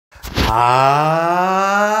HowExpert!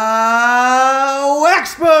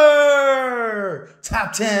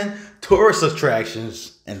 Top 10 tourist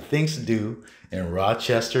attractions and things to do in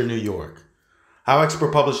Rochester, New York.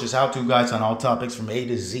 HowExpert publishes how-to guides on all topics from A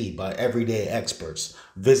to Z by everyday experts.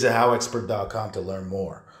 Visit HowExpert.com to learn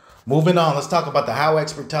more. Moving on, let's talk about the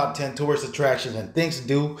HowExpert Top 10 tourist attractions and things to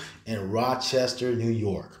do in Rochester, New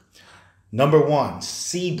York. Number 1,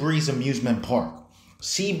 Seabreeze Amusement Park.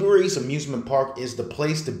 Seabreeze Amusement Park is the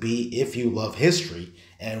place to be if you love history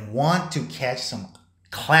and want to catch some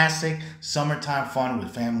classic summertime fun with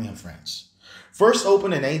family and friends. First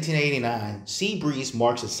opened in 1889, Seabreeze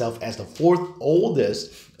marks itself as the fourth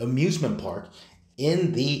oldest amusement park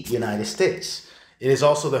in the United States. It is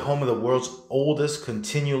also the home of the world's oldest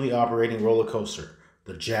continually operating roller coaster,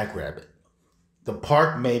 the Jackrabbit. The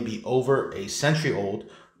park may be over a century old,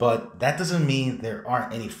 but that doesn't mean there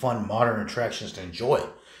aren't any fun modern attractions to enjoy.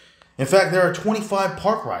 In fact, there are 25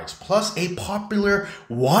 park rides plus a popular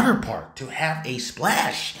water park to have a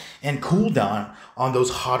splash and cool down on those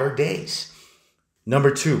hotter days. Number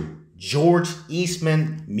 2, George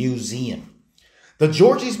Eastman Museum. The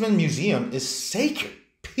George Eastman Museum is a sacred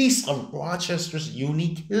piece of Rochester's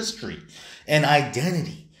unique history and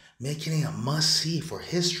identity, making it a must-see for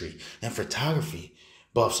history and photography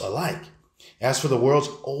buffs alike. As for the world's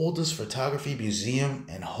oldest photography museum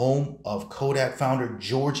and home of Kodak founder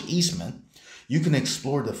George Eastman, you can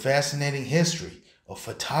explore the fascinating history of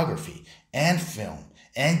photography and film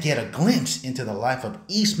and get a glimpse into the life of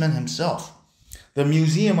Eastman himself. The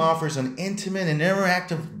museum offers an intimate and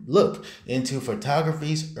interactive look into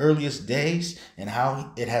photography's earliest days and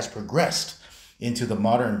how it has progressed into the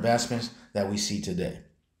modern advancements that we see today.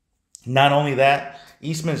 Not only that,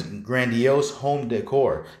 Eastman's grandiose home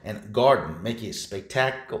decor and garden make it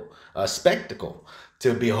a spectacle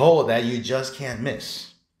to behold that you just can't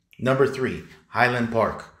miss. Number 3, Highland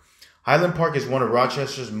Park. Highland Park is one of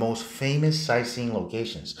Rochester's most famous sightseeing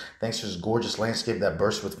locations, thanks to its gorgeous landscape that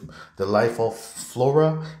bursts with delightful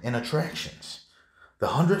flora and attractions. The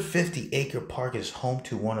 150-acre park is home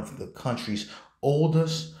to one of the country's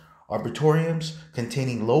oldest arboreums,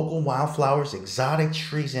 containing local wildflowers, exotic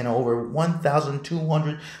trees, and over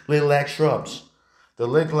 1,200 lilac shrubs. The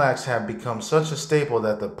lilacs have become such a staple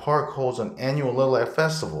that the park holds an annual Lilac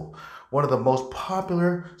Festival, one of the most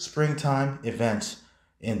popular springtime events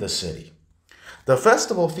in the city. The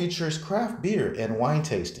festival features craft beer and wine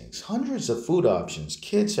tastings, hundreds of food options,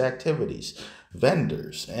 kids' activities,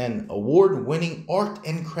 vendors, an award-winning art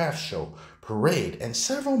and craft show, parade, and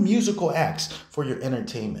several musical acts for your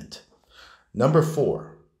entertainment. Number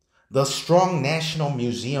 4, the Strong National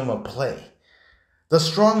Museum of Play. The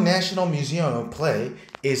Strong National Museum of Play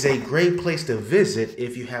is a great place to visit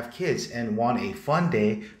if you have kids and want a fun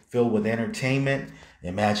day filled with entertainment,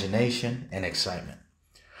 imagination, and excitement.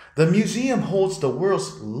 The museum holds the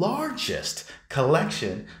world's largest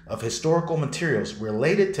collection of historical materials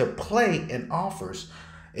related to play and offers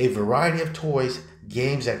a variety of toys,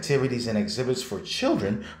 games, activities, and exhibits for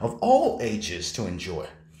children of all ages to enjoy,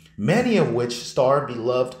 many of which star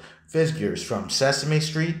beloved figures from Sesame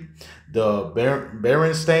Street, the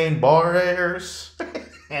Berenstain Bears,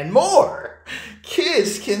 and more.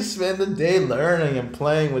 Kids can spend the day learning and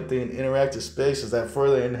playing within interactive spaces that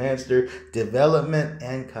further enhance their development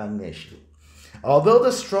and cognition. Although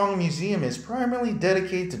the Strong Museum is primarily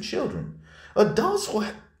dedicated to children, adults will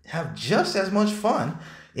have just as much fun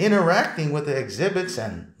interacting with the exhibits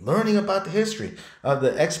and learning about the history of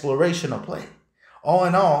the exploration of play. All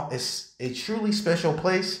in all, it's a truly special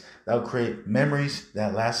place that will create memories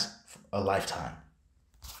that last a lifetime.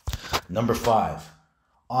 Number 5,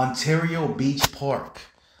 Ontario Beach Park.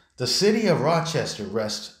 The city of Rochester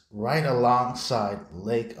rests right alongside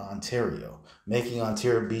Lake Ontario, making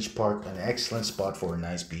Ontario Beach Park an excellent spot for a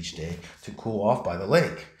nice beach day to cool off by the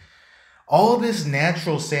lake. All this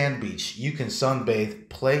natural sand beach, you can sunbathe,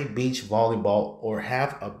 play beach volleyball, or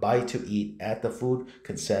have a bite to eat at the food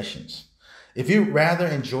concessions. If you'd rather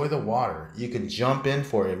enjoy the water, you can jump in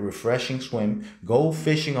for a refreshing swim, go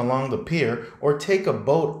fishing along the pier, or take a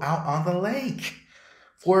boat out on the lake.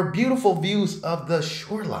 For beautiful views of the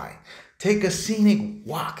shoreline, take a scenic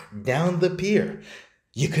walk down the pier.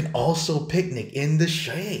 You can also picnic in the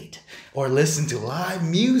shade or listen to live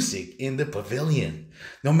music in the pavilion.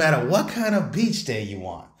 No matter what kind of beach day you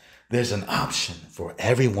want, there's an option for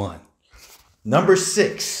everyone. Number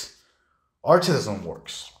 6, Artisan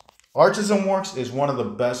Works. Artisan Works is one of the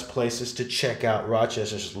best places to check out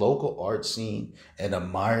Rochester's local art scene and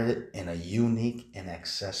admire it in a unique and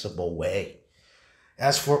accessible way.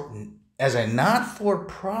 As a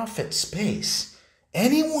not-for-profit space,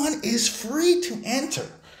 anyone is free to enter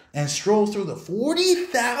and stroll through the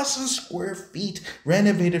 40,000 square feet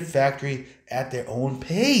renovated factory at their own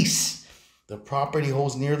pace. The property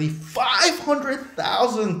holds nearly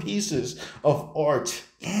 500,000 pieces of art,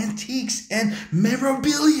 antiques, and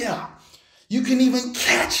memorabilia. You can even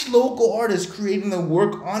catch local artists creating their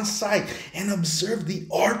work on site and observe the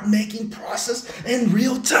art making process in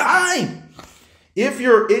real time. If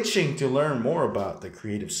you're itching to learn more about the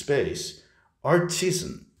creative space,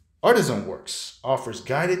 Artisan Works offers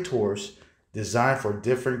guided tours designed for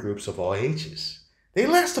different groups of all ages. They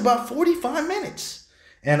last about 45 minutes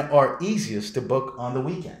and are easiest to book on the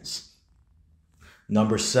weekends.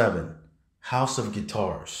 Number 7, House of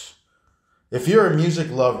Guitars. If you're a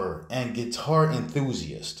music lover and guitar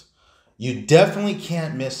enthusiast, you definitely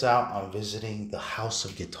can't miss out on visiting the House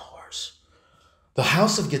of Guitars. The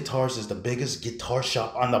House of Guitars is the biggest guitar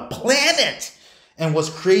shop on the planet and was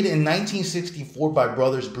created in 1964 by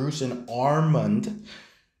brothers Bruce and Armand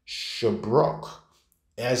Shabrook.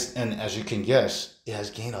 As you can guess, it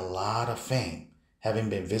has gained a lot of fame, having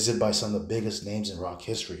been visited by some of the biggest names in rock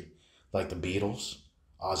history, like the Beatles,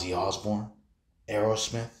 Ozzy Osbourne,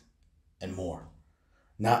 Aerosmith, and more.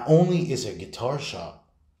 Not only is it a guitar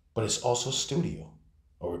shop, but it's also a studio,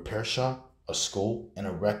 a repair shop, a school, and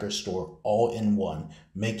a record store all in one,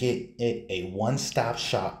 making it a one-stop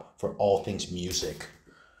shop for all things music.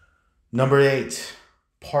 Number 8,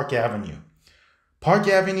 Park Avenue. Park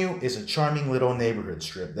Avenue is a charming little neighborhood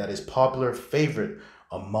strip that is popular favorite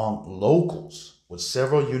among locals, with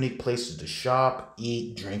several unique places to shop,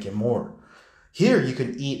 eat, drink, and more. Here you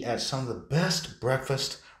can eat at some of the best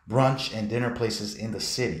breakfast, brunch, and dinner places in the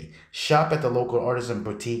city, shop at the local artisan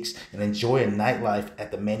boutiques, and enjoy a nightlife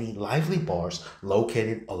at the many lively bars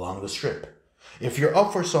located along the strip. If you're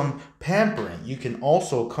up for some pampering, you can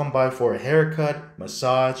also come by for a haircut,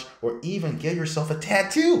 massage, or even get yourself a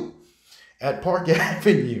tattoo. At Park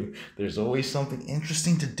Avenue, there's always something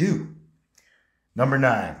interesting to do. Number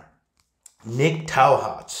 9, Nick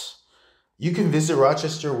Tauhat's. You can visit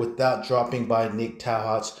Rochester without dropping by Nick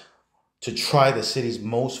Tauhat's to try the city's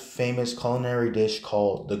most famous culinary dish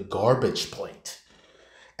called the garbage plate.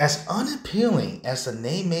 As unappealing as the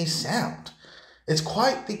name may sound, it's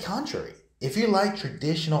quite the contrary. If you like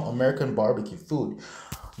traditional American barbecue food,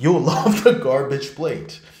 you'll love the garbage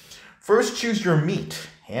plate. First, choose your meat.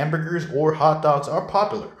 Hamburgers or hot dogs are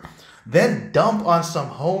popular. Then dump on some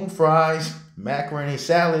home fries, macaroni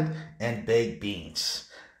salad, and baked beans.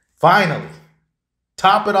 Finally,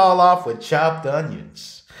 top it all off with chopped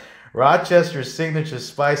onions, Rochester's signature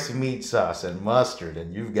spicy meat sauce, and mustard,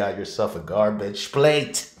 and you've got yourself a garbage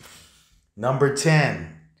plate. Number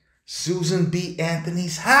 10, Susan B.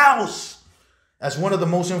 Anthony's house. As one of the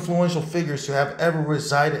most influential figures to have ever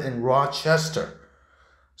resided in Rochester,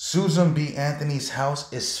 Susan B. Anthony's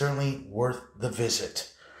house is certainly worth the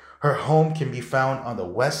visit. Her home can be found on the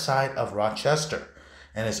west side of Rochester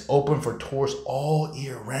and is open for tours all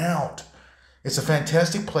year round. It's a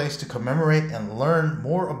fantastic place to commemorate and learn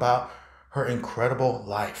more about her incredible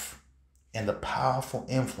life and the powerful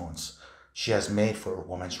influence she has made for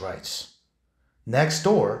women's rights. Next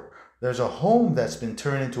door, there's a home that's been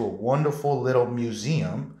turned into a wonderful little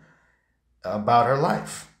museum about her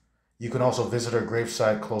life. You can also visit her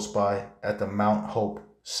gravesite close by at the Mount Hope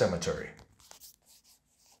Cemetery.